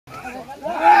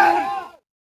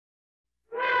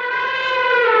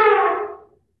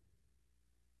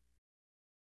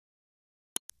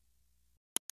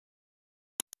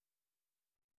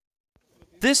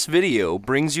This video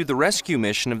brings you the rescue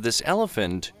mission of this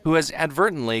elephant who has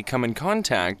advertently come in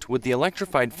contact with the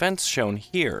electrified fence shown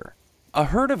here. A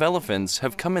herd of elephants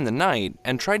have come in the night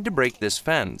and tried to break this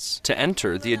fence to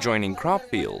enter the adjoining crop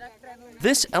field.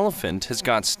 This elephant has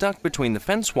got stuck between the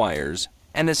fence wires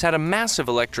and has had a massive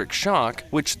electric shock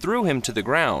which threw him to the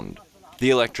ground. The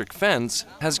electric fence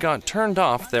has got turned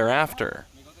off thereafter.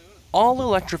 All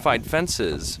electrified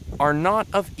fences are not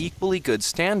of equally good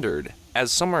standard, as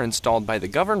some are installed by the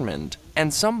government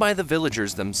and some by the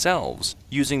villagers themselves,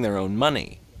 using their own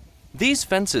money. These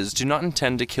fences do not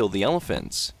intend to kill the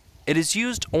elephants. It is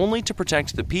used only to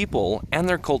protect the people and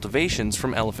their cultivations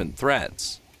from elephant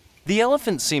threats. The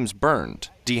elephant seems burnt,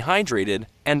 dehydrated,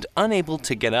 and unable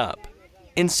to get up.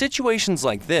 In situations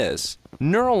like this,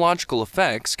 neurological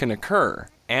effects can occur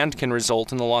and can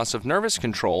result in the loss of nervous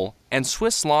control and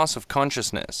swift loss of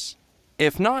consciousness.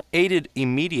 If not aided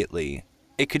immediately,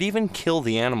 it could even kill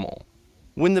the animal.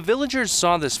 When the villagers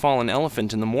saw this fallen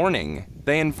elephant in the morning,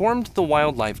 they informed the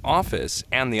wildlife office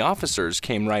and the officers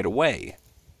came right away.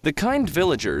 The kind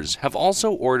villagers have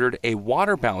also ordered a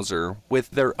water bowser with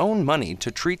their own money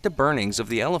to treat the burnings of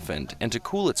the elephant and to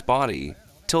cool its body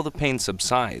till the pain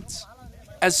subsides.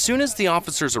 As soon as the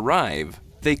officers arrive,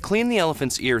 they clean the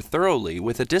elephant's ear thoroughly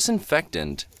with a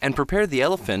disinfectant and prepare the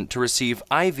elephant to receive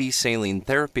IV saline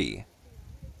therapy.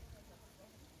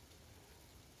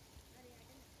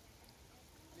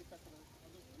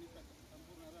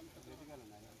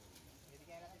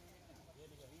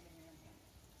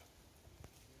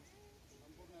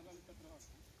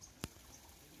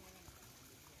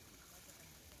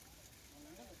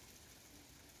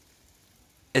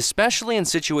 Especially in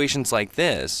situations like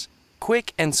this,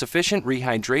 quick and sufficient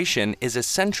rehydration is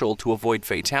essential to avoid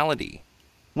fatality.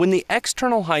 When the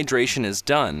external hydration is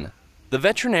done, the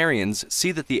veterinarians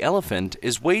see that the elephant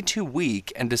is way too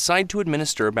weak and decide to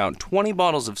administer about 20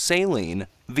 bottles of saline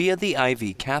via the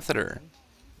IV catheter.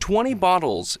 20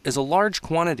 bottles is a large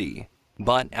quantity,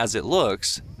 but as it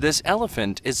looks, this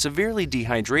elephant is severely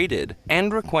dehydrated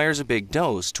and requires a big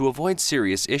dose to avoid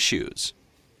serious issues.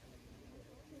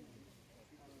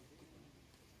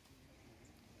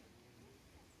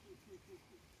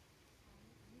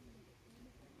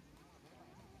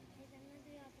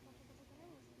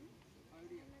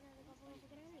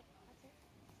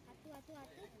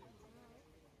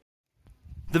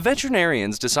 The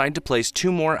veterinarians decide to place 2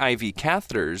 more IV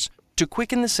catheters to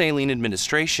quicken the saline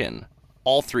administration.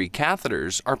 All 3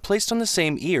 catheters are placed on the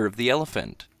same ear of the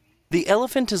elephant. The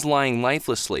elephant is lying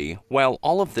lifelessly while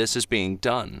all of this is being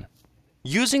done.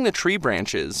 Using the tree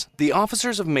branches, the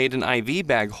officers have made an IV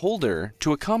bag holder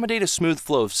to accommodate a smooth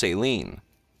flow of saline.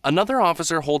 Another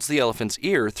officer holds the elephant's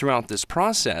ear throughout this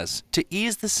process to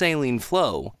ease the saline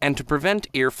flow and to prevent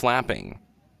ear flapping.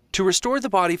 To restore the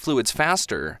body fluids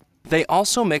faster, they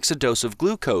also mix a dose of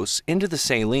glucose into the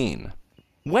saline.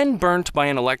 When burnt by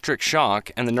an electric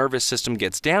shock and the nervous system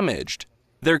gets damaged,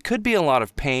 there could be a lot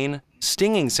of pain,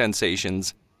 stinging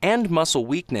sensations, and muscle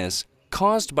weakness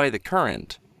caused by the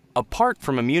current, apart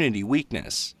from immunity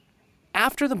weakness.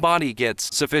 After the body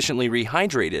gets sufficiently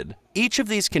rehydrated, each of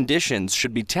these conditions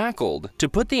should be tackled to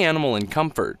put the animal in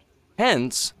comfort.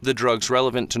 Hence, the drugs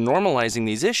relevant to normalizing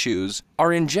these issues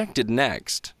are injected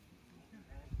next.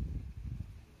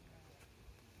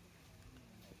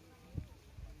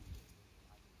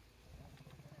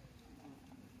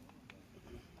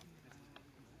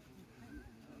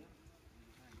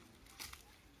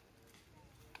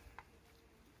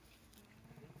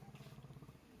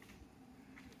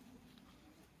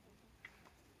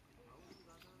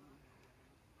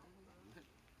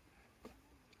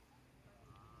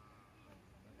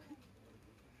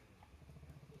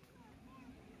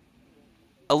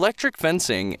 Electric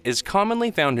fencing is commonly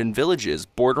found in villages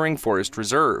bordering forest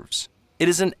reserves. It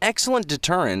is an excellent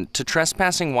deterrent to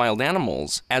trespassing wild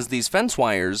animals, as these fence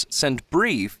wires send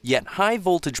brief yet high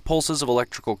voltage pulses of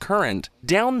electrical current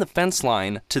down the fence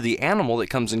line to the animal that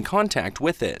comes in contact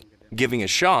with it, giving a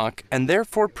shock and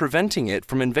therefore preventing it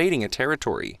from invading a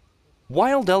territory.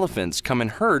 Wild elephants come in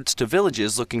herds to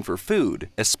villages looking for food,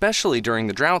 especially during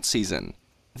the drought season.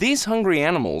 These hungry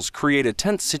animals create a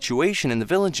tense situation in the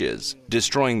villages,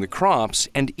 destroying the crops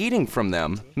and eating from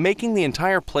them, making the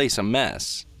entire place a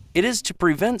mess. It is to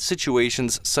prevent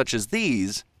situations such as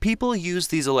these, people use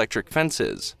these electric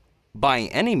fences. By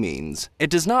any means, it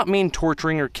does not mean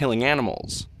torturing or killing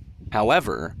animals.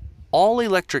 However, all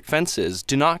electric fences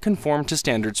do not conform to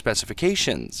standard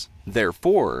specifications.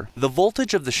 Therefore, the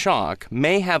voltage of the shock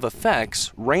may have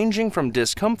effects ranging from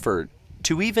discomfort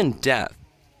to even death.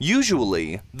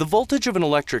 Usually, the voltage of an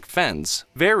electric fence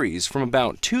varies from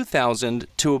about 2,000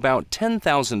 to about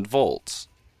 10,000 volts.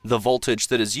 The voltage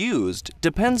that is used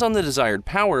depends on the desired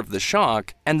power of the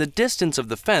shock and the distance of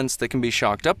the fence that can be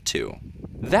shocked up to.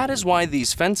 That is why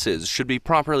these fences should be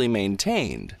properly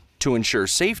maintained to ensure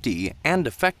safety and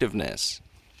effectiveness.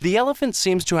 The elephant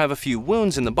seems to have a few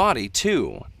wounds in the body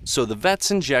too, so the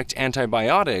vets inject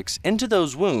antibiotics into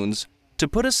those wounds to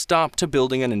put a stop to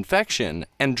building an infection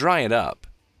and dry it up.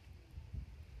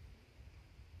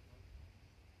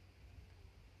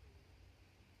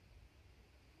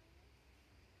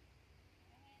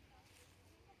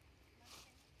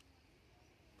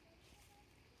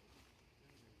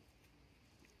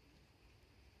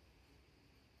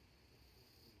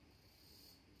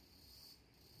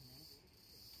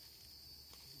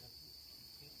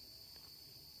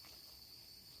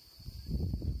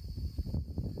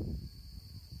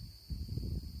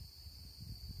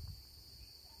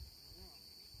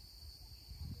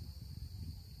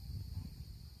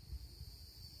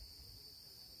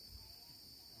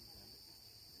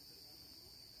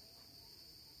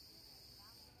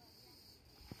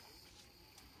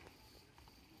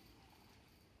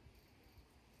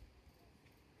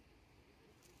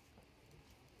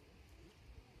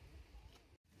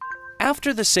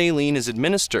 After the saline is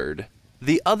administered,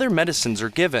 the other medicines are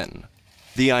given.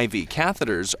 The IV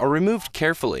catheters are removed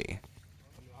carefully.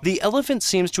 The elephant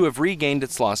seems to have regained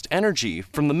its lost energy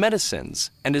from the medicines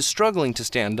and is struggling to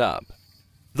stand up.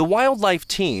 The wildlife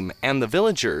team and the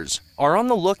villagers are on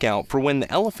the lookout for when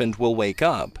the elephant will wake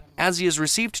up, as he has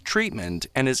received treatment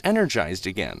and is energized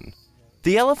again.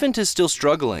 The elephant is still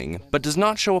struggling, but does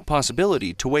not show a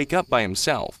possibility to wake up by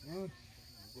himself.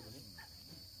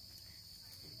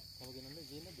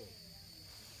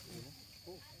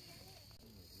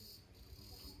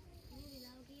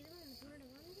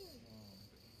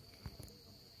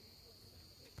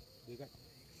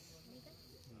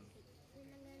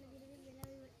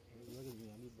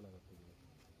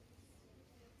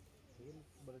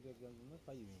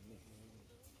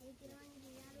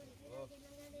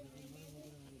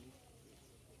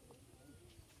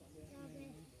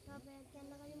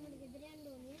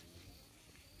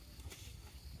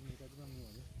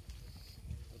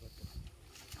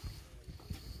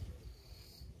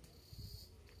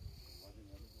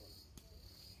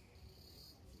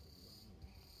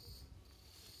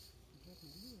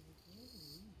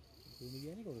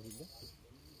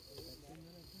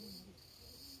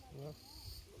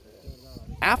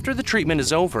 After the treatment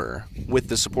is over, with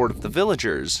the support of the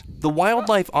villagers, the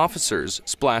wildlife officers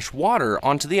splash water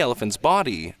onto the elephant's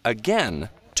body again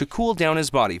to cool down his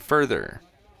body further.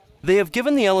 They have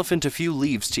given the elephant a few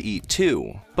leaves to eat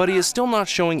too, but he is still not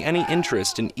showing any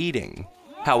interest in eating.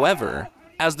 However,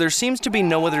 as there seems to be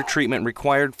no other treatment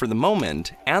required for the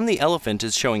moment and the elephant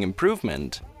is showing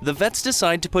improvement, the vets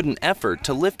decide to put an effort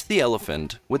to lift the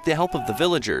elephant with the help of the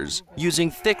villagers using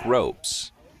thick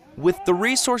ropes. With the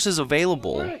resources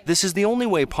available, this is the only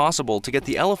way possible to get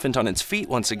the elephant on its feet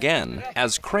once again,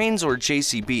 as cranes or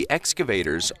JCB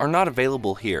excavators are not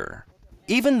available here.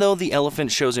 Even though the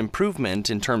elephant shows improvement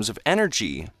in terms of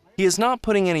energy, he is not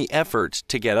putting any effort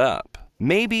to get up.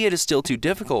 Maybe it is still too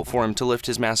difficult for him to lift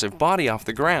his massive body off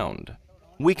the ground.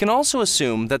 We can also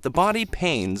assume that the body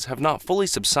pains have not fully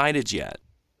subsided yet.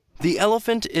 The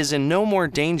elephant is in no more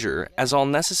danger as all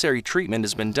necessary treatment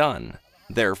has been done.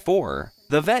 Therefore,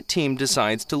 the vet team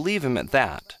decides to leave him at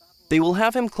that. They will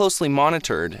have him closely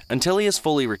monitored until he is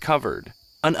fully recovered.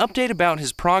 An update about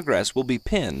his progress will be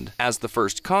pinned as the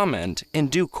first comment in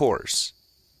due course.